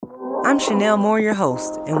I'm Chanel Moore, your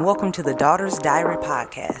host, and welcome to the Daughter's Diary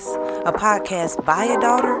podcast, a podcast by a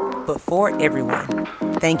daughter, but for everyone.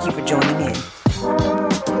 Thank you for joining in.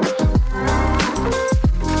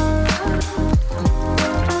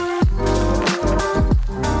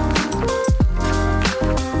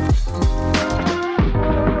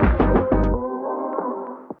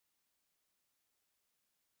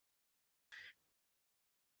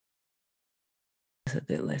 A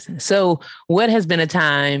good lesson. So what has been a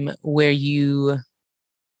time where you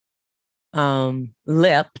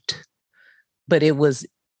leapt, but it was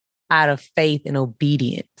out of faith and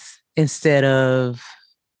obedience instead of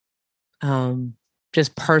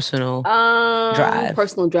just personal drive?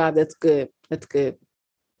 Personal drive. That's good.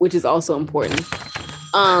 Which is also important.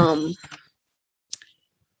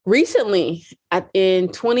 Recently, in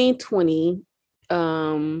 2020,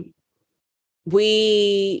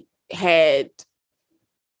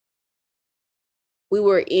 we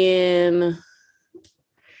were in,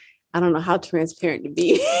 I don't know how transparent to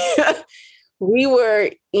be. we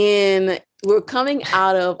were coming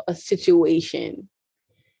out of a situation,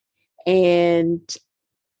 and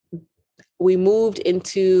we moved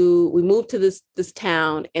to this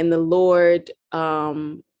town, and the Lord,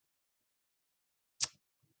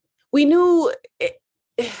 we knew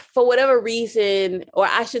for whatever reason, or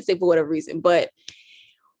I should say for whatever reason, but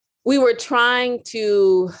we were trying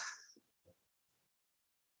to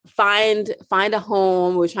find a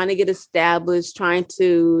home. We're trying to get established, trying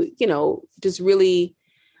to, just really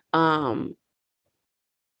walk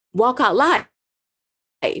out life.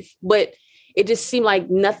 But it just seemed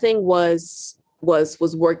like nothing was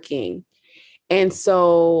working. And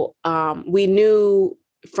so we knew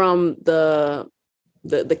from the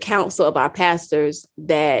counsel of our pastors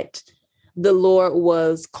that the Lord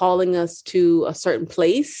was calling us to a certain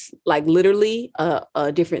place, like literally a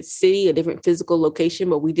different city, a different physical location,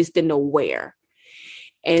 but we just didn't know where.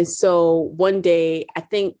 And so one day, I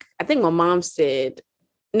think my mom said,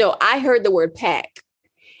 no, I heard the word pack,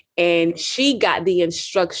 and she got the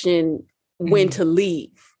instruction when to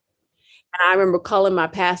leave. And I remember calling my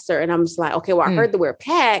pastor, and I'm just like, okay, well, I heard the word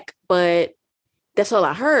pack, but that's all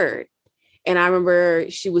I heard. And I remember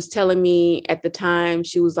she was telling me at the time,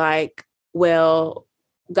 she was like, well,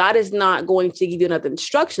 God is not going to give you another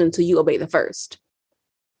instruction until you obey the first.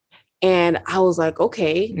 And I was like,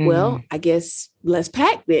 okay, well, I guess let's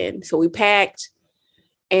pack then. So we packed,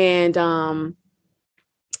 and I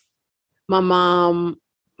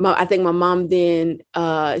think my mom then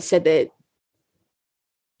said that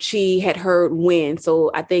she had heard when.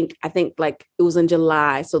 So I think like it was in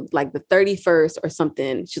July. So like the 31st or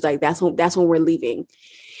something, she's like, that's when we're leaving.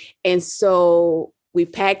 And so we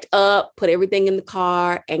packed up, put everything in the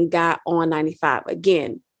car, and got on 95.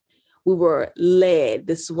 Again, we were led.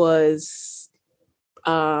 This was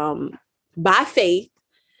by faith,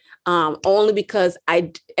 only because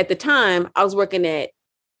at the time I was working at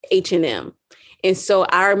H&M. And so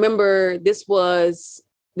I remember this was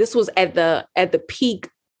at the peak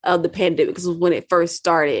of the pandemic. This was when it first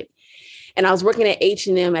started. And I was working at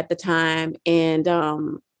H&M at the time. And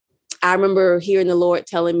I remember hearing the Lord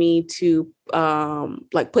telling me to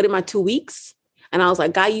put in my 2 weeks. And I was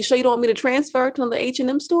like, God, you sure you don't want me to transfer to the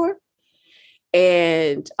H&M store?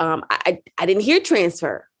 And I didn't hear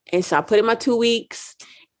transfer. And so I put in my 2 weeks,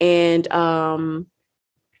 and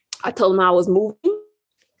I told him I was moving.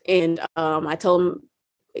 And I told him,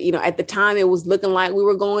 at the time it was looking like we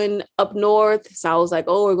were going up north. So I was like,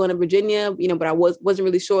 oh, we're going to Virginia, but I wasn't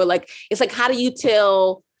really sure. Like, it's like, how do you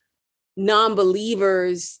tell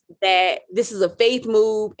non-believers that this is a faith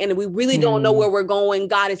move and we really don't know where we're going?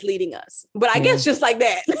 God is leading us. But I guess just like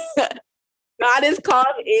that, God is called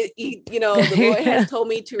it. The Lord has told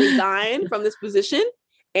me to resign from this position,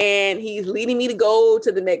 and he's leading me to go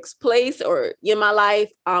to the next place or in my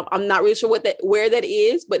life. I'm not really sure where that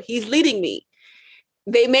is, but he's leading me.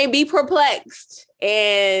 They may be perplexed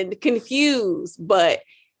and confused, but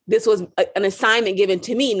this was an assignment given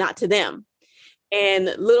to me, not to them.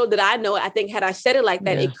 And little did I know, I think had I said it like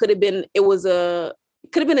that, it could have been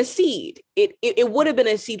a seed. It would have been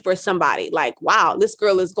a seed for somebody. Like, wow, this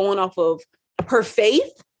girl is going off of her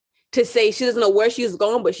faith to say she doesn't know where she's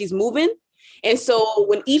going, but she's moving. And so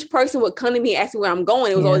when each person would come to me asking where I'm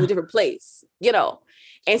going, it was always a different place,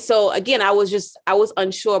 And so again, I was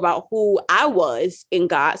unsure about who I was in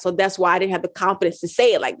God. So that's why I didn't have the confidence to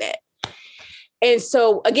say it like that. And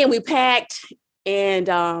so again, we packed, and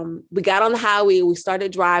we got on the highway. We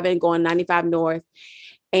started driving, going 95 north.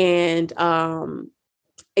 And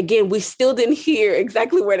again, we still didn't hear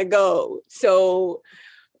exactly where to go. So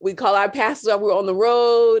we call our pastors up. We were on the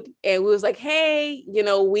road and we was like, hey,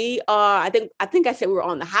 we are, I think I said we were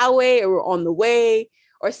on the highway or we're on the way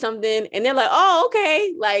or something. And they're like, oh,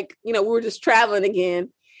 okay. Like, we were just traveling again.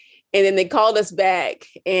 And then they called us back.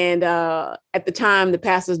 And at the time, the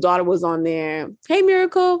pastor's daughter was on there. Hey,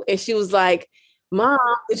 Miracle. And she was like, Mom,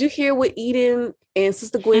 did you hear what Eden and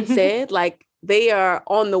Sister Gwen said? Like, they are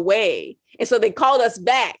on the way. And so they called us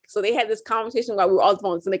back. So they had this conversation while we were on the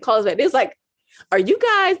phone. So they called us back. They was like, you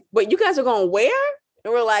guys are going where?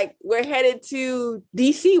 And we're like, we're headed to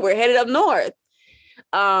DC. We're headed up north.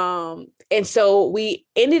 And so we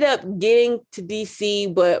ended up getting to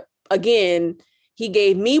DC, but again, he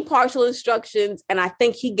gave me partial instructions, and I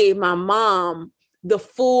think he gave my mom the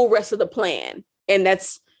full rest of the plan. And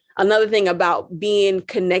that's another thing about being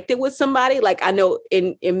connected with somebody. Like, I know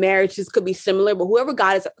in marriages could be similar, but whoever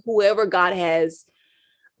God has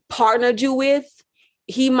partnered you with,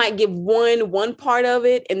 he might give one part of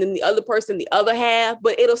it and then the other person the other half,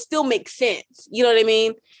 but it'll still make sense. You know what I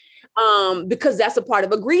mean? Because that's a part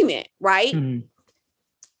of agreement, right? Mm-hmm.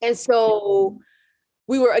 And so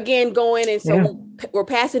we were again going, and so we're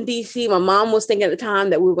passing DC. My mom was thinking at the time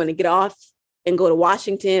that we were going to get off and go to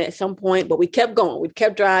Washington at some point, but we kept going. We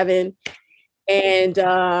kept driving, and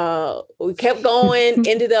we kept going.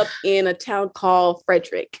 Ended up in a town called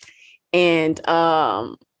Frederick, and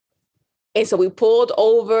so we pulled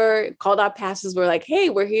over, called our pastors. We're like, "Hey,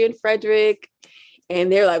 we're here in Frederick,"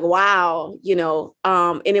 and they're like, "Wow,"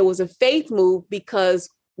 and it was a faith move because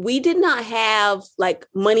we did not have like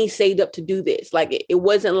money saved up to do this. Like it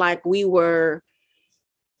wasn't like we were,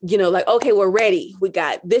 like, okay, we're ready. We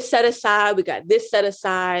got this set aside. We got this set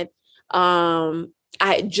aside. I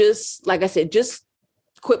had just, like I said, just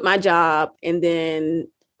quit my job. And then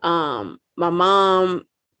my mom,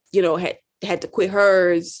 had to quit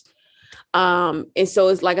hers. And so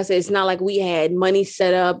it's like I said, it's not like we had money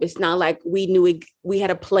set up. It's not like we knew we had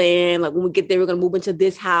a plan. Like when we get there, we're going to move into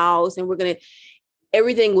this house and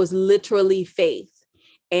everything was literally faith.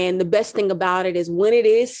 And the best thing about it is when it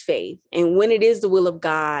is faith and when it is the will of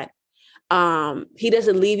God, he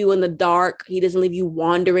doesn't leave you in the dark. He doesn't leave you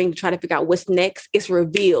wandering to try to figure out what's next. It's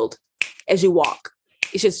revealed as you walk.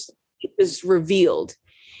 It's just revealed.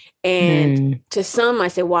 And to some, I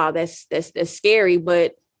said, wow, that's scary.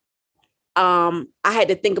 But I had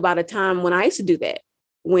to think about a time when I used to do that,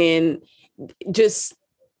 when just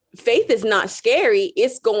faith is not scary.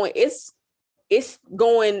 It's going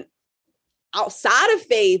outside of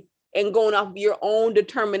faith and going off your own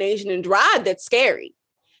determination and drive that's scary,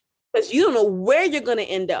 because you don't know where you're going to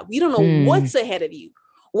end up. You don't know what's ahead of you.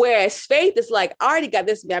 Whereas faith is like, I already got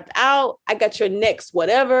this mapped out. I got your next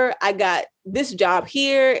whatever. I got this job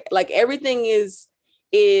here. Like everything is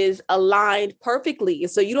aligned perfectly.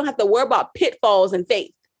 So you don't have to worry about pitfalls in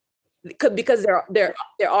faith because there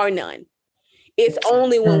are none. It's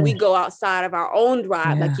only when we go outside of our own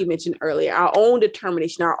drive, like you mentioned earlier, our own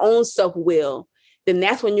determination, our own self-will, then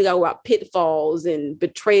that's when you got to worry about pitfalls and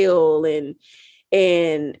betrayal and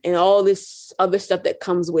all this other stuff that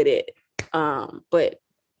comes with it. But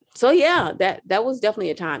so yeah, that was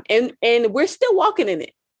definitely a time, and we're still walking in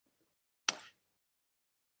it.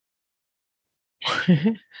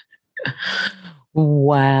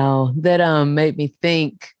 Wow, that made me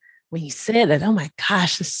think. When you said that, oh my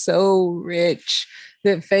gosh, it's so rich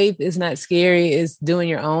that faith is not scary. It's doing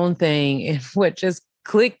your own thing. And what just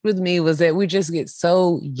clicked with me was that we just get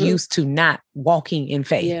so used to not walking in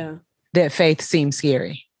faith that faith seems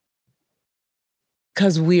scary.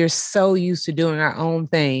 Because we are so used to doing our own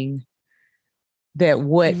thing that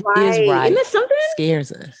what is right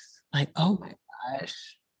scares us. Like, oh my gosh.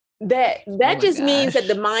 That just means that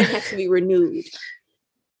the mind has to be renewed.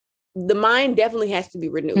 The mind definitely has to be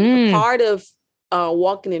renewed. A part of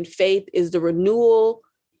walking in faith is the renewing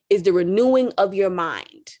of your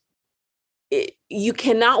mind. You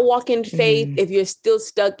cannot walk in faith if you're still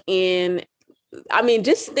stuck in,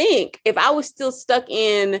 just think, if I was still stuck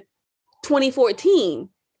in 2014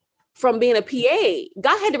 from being a PA,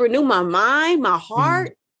 God had to renew my mind, my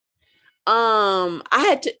heart. I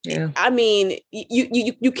had to,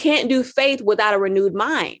 you can't do faith without a renewed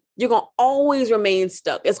mind. You're going to always remain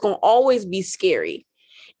stuck. It's going to always be scary.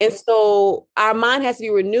 And so our mind has to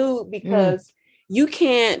be renewed because you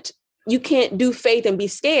can't do faith and be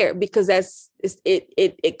scared, because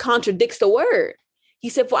it contradicts the word. He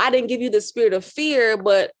said, for I didn't give you the spirit of fear,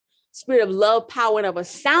 but spirit of love, power, and of a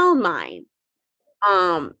sound mind.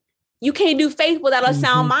 You can't do faith without a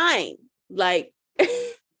sound mind. Like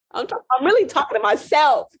I'm really talking to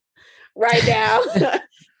myself right now.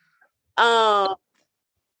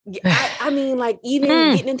 Like even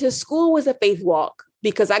getting into school was a faith walk.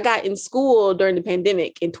 because I got in school during the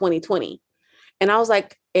pandemic in 2020. And I was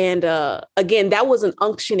like, and again, that was an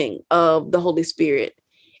unctioning of the Holy Spirit.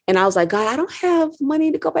 And I was like, God, I don't have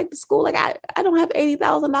money to go back to school. Like I don't have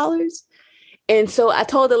 $80,000. And so I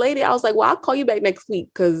told the lady, I was like, well, I'll call you back next week.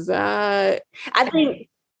 Cause I think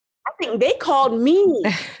they called me.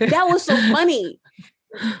 That was so funny.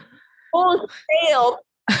 Full sale.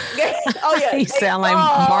 Oh yeah. You sound like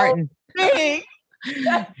Martin. Me.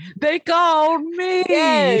 They called me.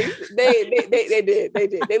 Yes, they did. They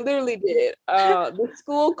did. They literally did. The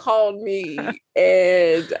school called me,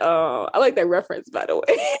 and I like that reference, by the way.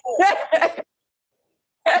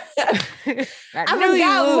 I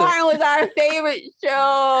forgot Martin was our favorite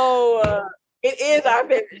show. It is our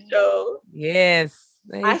favorite show. Yes.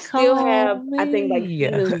 I still have, I think, like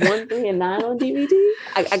seasons 1, 3, and 9 on DVD.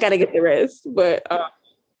 I gotta get the rest, but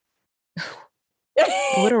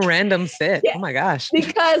what a random set. Yeah. Oh my gosh.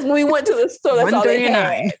 Because when we went to the store, that's 1, all 3, they and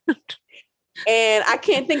had. 9. And I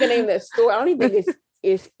can't think of the name of that store. I don't even think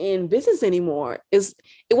it's in business anymore. It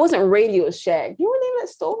wasn't Radio Shack. Do you remember the name of that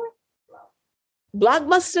store?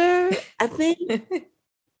 Blockbuster, I think.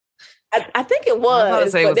 I think it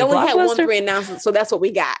was. But they only had 1, 3 announcements, so that's what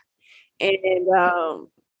we got. And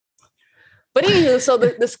but anyway, so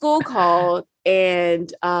the school called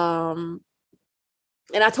and I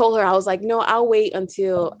told her, I was like, no, I'll wait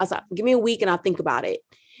until, I was like, give me a week and I'll think about it.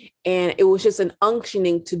 And it was just an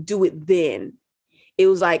unctioning to do it then. It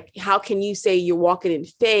was like, how can you say you're walking in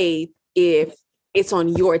faith if it's on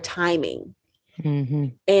your timing? Mm-hmm.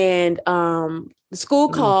 And the school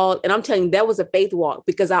called, and I'm telling you, that was a faith walk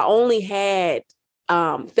because I only had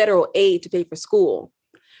federal aid to pay for school,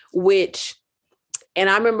 and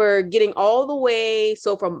I remember getting all the way.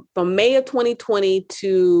 So from May of 2020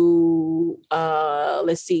 to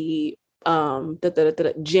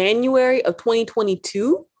January of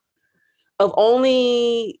 2022 of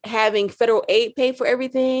only having federal aid pay for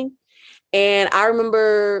everything. And I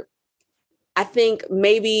remember, I think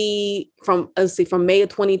maybe from May of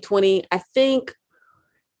 2020, I think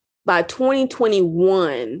by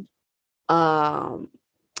 2021, by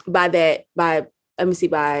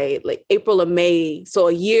like April or May. So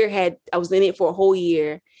I was in it for a whole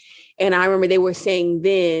year. And I remember they were saying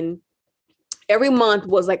then every month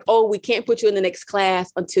was like, oh, we can't put you in the next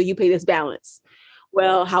class until you pay this balance.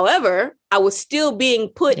 Well, however, I was still being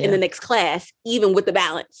put in the next class, even with the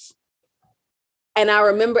balance. And I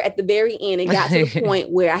remember at the very end, it got to the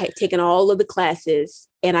point where I had taken all of the classes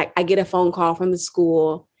and I get a phone call from the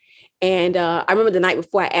school. And I remember the night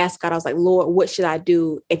before I asked God, I was like, Lord, what should I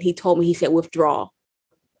do? And he told me, he said, withdraw.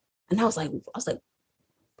 And I was like, what? I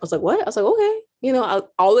was like, okay. You know,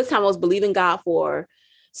 all the time I was believing God for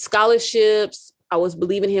scholarships. I was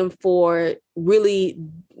believing him for really,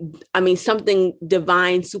 something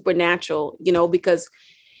divine, supernatural, you know, because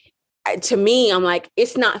to me, I'm like,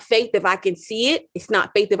 it's not faith if I can see it. It's not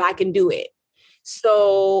faith if I can do it.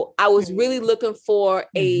 So I was really looking for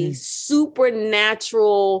a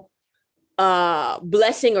supernatural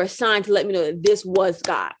blessing or sign to let me know that this was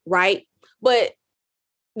God, right? But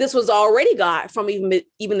this was already God from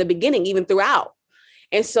even the beginning, even throughout.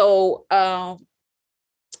 And so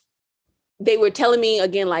they were telling me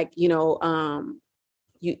again, like, you know,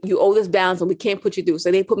 you owe this balance and we can't put you through.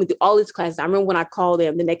 So they put me through all these classes. I remember when I called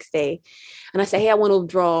them the next day and I said, hey, I want to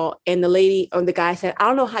withdraw. And the lady or the guy said, I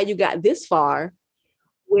don't know how you got this far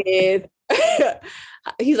with,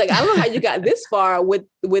 he's like, I don't know how you got this far with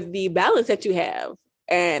the balance that you have.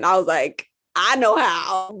 And I was like, I know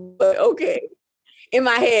how, but okay. In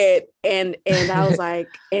my head. And I was like,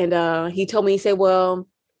 and he told me, he said, well,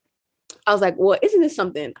 I was like, well, isn't this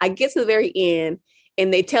something? I get to the very end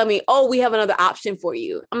and they tell me, oh, we have another option for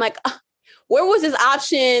you. I'm like, where was this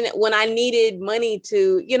option when I needed money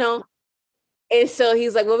to, you know? And so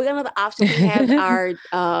he's like, well, we got another option. We have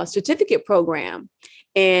our certificate program.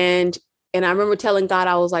 And I remember telling God,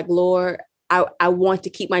 I was like, Lord, I want to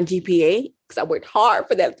keep my GPA because I worked hard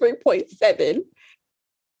for that 3.7.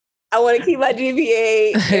 I want to keep my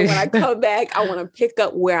GPA. And when I come back, I want to pick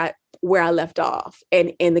up where I left off.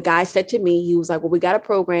 And the guy said to me, he was like, well, we got a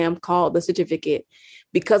program called the certificate.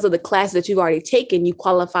 Because of the classes that you've already taken, you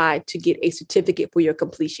qualify to get a certificate for your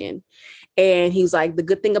completion. And he was like, the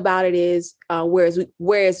good thing about it is, whereas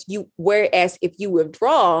if you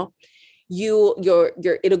withdraw,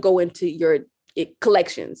 it'll go into your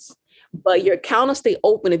collections, but your account will stay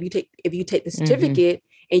open if you take the certificate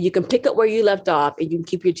and you can pick up where you left off and you can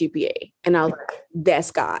keep your GPA. And I was like,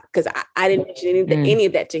 that's God. Cause I didn't mention any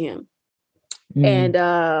of that to him. And,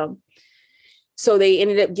 so they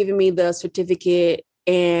ended up giving me the certificate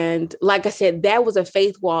And like I said, that was a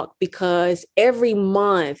faith walk, because every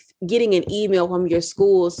month getting an email from your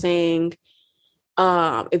school saying,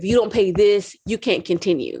 if you don't pay this, you can't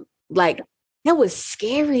continue. Like, that was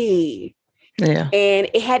scary. Yeah. And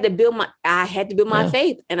I had to build my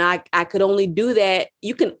faith. And I could only do that.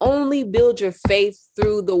 You can only build your faith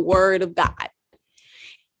through the word of God.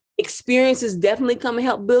 Experiences definitely come and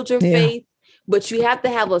help build your faith, but you have to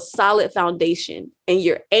have a solid foundation, and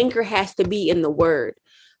your anchor has to be in the word.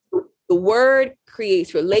 The word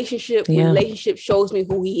creates relationship. Relationship shows me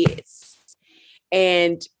who he is.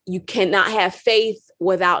 And you cannot have faith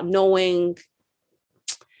without knowing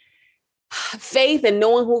faith and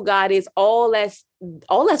knowing who God is. All that's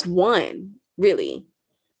one, really.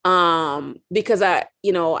 Because I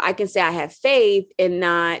can say I have faith and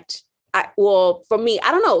not, for me,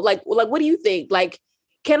 I don't know. Like, what do you think? Like,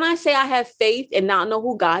 can I say I have faith and not know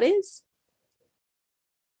who God is?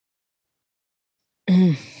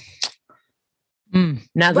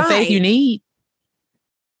 Not the faith you need.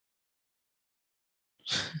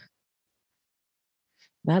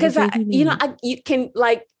 Because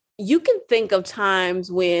you can think of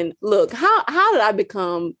times when, look, how did I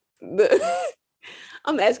become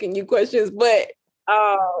I'm asking you questions, but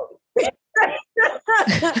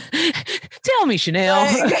tell me, Chanel.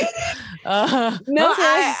 No,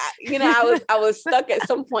 okay. I was stuck at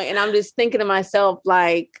some point, and I'm just thinking to myself,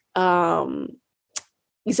 like,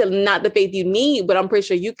 you said not the faith you need, but I'm pretty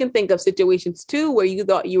sure you can think of situations too where you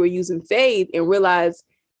thought you were using faith and realized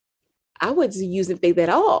I wasn't using faith at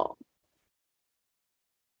all.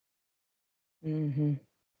 Mm-hmm.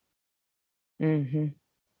 Mm-hmm.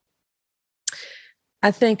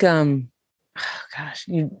 I think,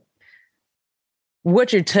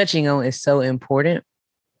 what you're touching on is so important,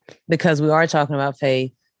 because we are talking about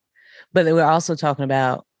faith, but we're also talking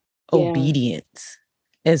about obedience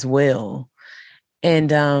as well.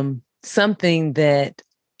 And something that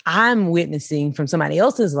I'm witnessing from somebody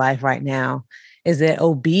else's life right now is that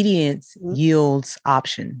obedience yields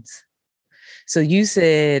options. So you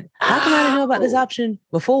said, how come I didn't know about this option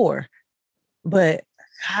before? But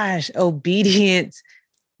gosh, obedience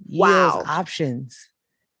yields options.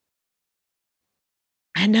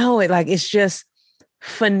 I know it. Like, it's just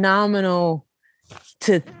phenomenal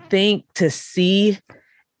to think, to see.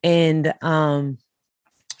 And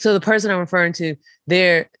so the person I'm referring to,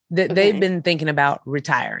 they've been thinking about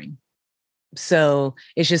retiring. So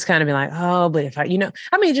it's just kind of been like, oh, but if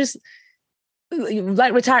just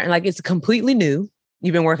like retiring, like, it's completely new.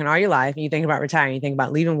 You've been working all your life and you think about retiring, you think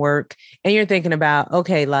about leaving work, and you're thinking about,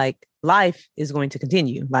 okay, like, life is going to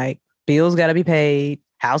continue. Like, bills got to be paid,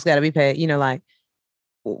 house got to be paid, like,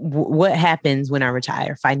 what happens when I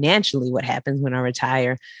retire? Financially, what happens when I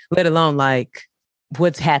retire? Let alone, like,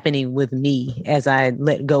 what's happening with me as I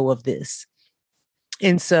let go of this.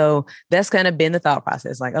 And so that's kind of been the thought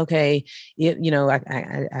process. Like, okay,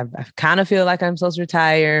 I kind of feel like I'm supposed to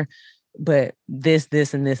retire, but this, and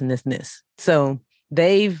this, and this, and this. So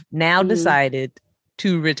they've now decided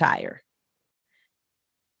to retire,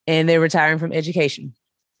 and they're retiring from education.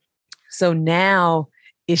 So now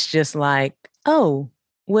it's just like, oh,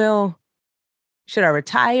 well, should I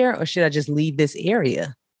retire or should I just leave this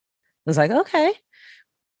area? It's like, okay,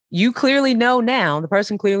 you clearly know now, the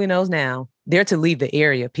person clearly knows now they're to leave the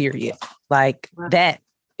area, period. Like, that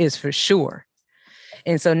is for sure.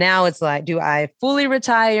 And so now it's like, do I fully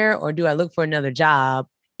retire or do I look for another job?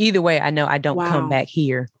 Either way, I know I don't come back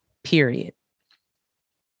here, period.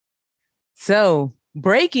 So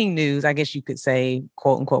breaking news, I guess you could say,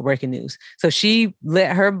 quote unquote, breaking news. So she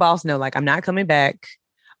let her boss know, like, I'm not coming back.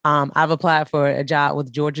 I've applied for a job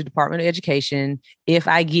with Georgia Department of Education. If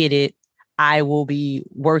I get it, I will be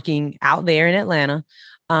working out there in Atlanta.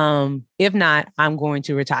 If not, I'm going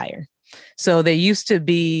to retire. So there used to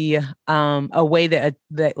be a way that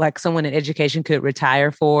like someone in education could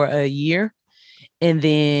retire for a year and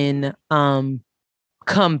then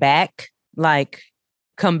come back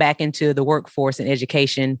into the workforce and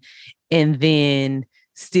education, and then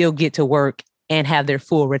still get to work and have their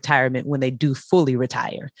full retirement when they do fully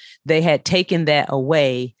retire. They had taken that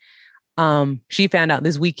away. She found out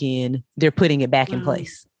this weekend they're putting it back in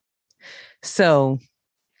place. So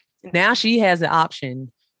now she has the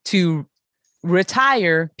option to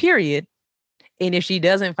retire, period. And if she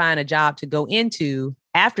doesn't find a job to go into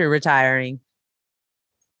after retiring,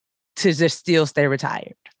 to just still stay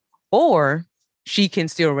retired. Or she can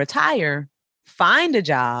still retire, find a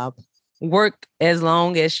job, work as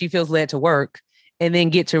long as she feels led to work, and then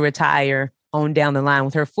get to retire on down the line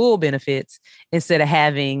with her full benefits instead of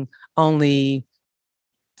having only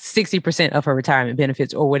 60% of her retirement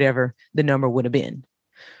benefits or whatever the number would have been.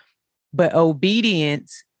 but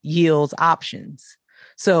obedience yields options.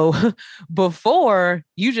 So before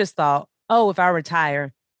you just thought, oh, if I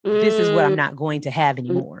retire, this is what I'm not going to have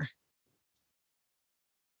anymore.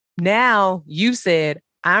 Now you said,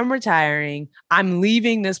 I'm retiring. I'm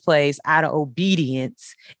leaving this place out of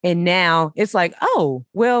obedience. And now it's like, oh,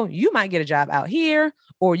 well, you might get a job out here,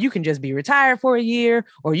 or you can just be retired for a year,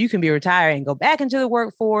 or you can be retired and go back into the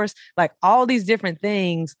workforce. Like all these different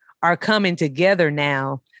things are coming together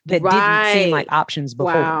now that didn't seem like options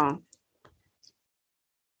before. Wow.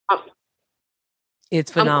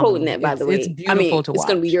 It's phenomenal. I'm quoting that, by the way. It's beautiful to watch. It's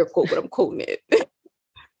going to be your quote, but I'm quoting it.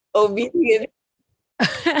 Obedience.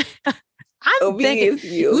 Obedience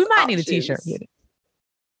yields we might need a t-shirt with it.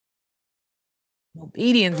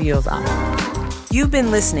 Obedience yields options. You've been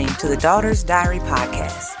listening to the Daughter's Diary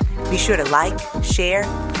podcast. Be sure to like, share,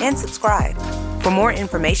 and subscribe. For more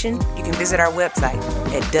information, you can visit our website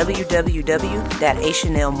at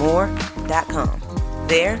www.achanelmore.com.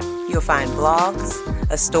 There, you'll find blogs,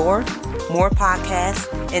 a store, more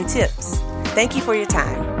podcasts, and tips. Thank you for your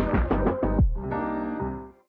time.